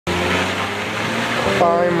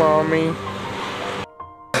Bye, Mommy.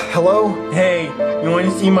 Hello? Hey, you want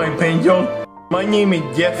to see my pencil? My name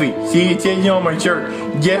is Jeffy. See, it says on my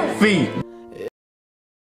shirt. Jeffy.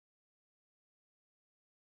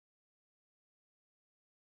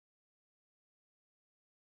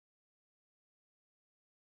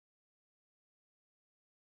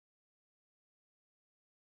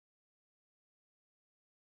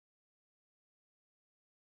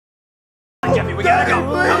 Jeffy, we gotta go.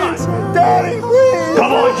 Come on. Daddy, please.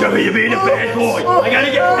 Come on, Jeffy, you're being a bad boy. I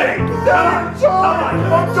gotta get paid. I'm sorry.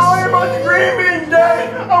 I'm sorry about the green beans,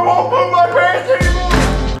 Daddy. I won't put my pants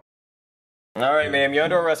anymore. Alright, ma'am, you're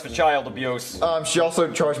under arrest for child abuse. She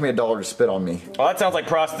also charged me $1 to spit on me. Well, that sounds like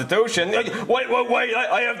prostitution. Wait,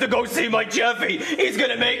 I have to go see my Jeffy. He's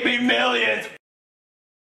gonna make me millions.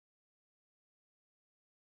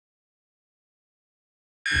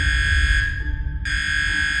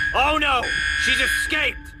 Oh no, she's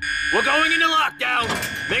escaped. We're going into lockdown.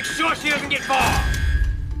 Make sure she doesn't get far.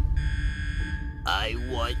 I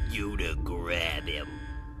want you to grab him.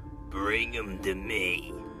 Bring him to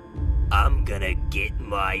me. I'm gonna get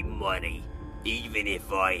my money, even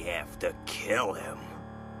if I have to kill him.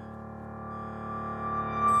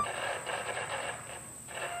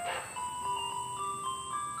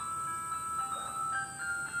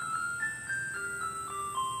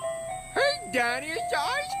 Hey, Daddy, it's the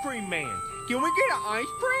ice cream man. Can we get an ice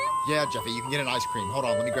cream? Yeah, Jeffy, you can get an ice cream. Hold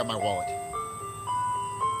on, let me grab my wallet.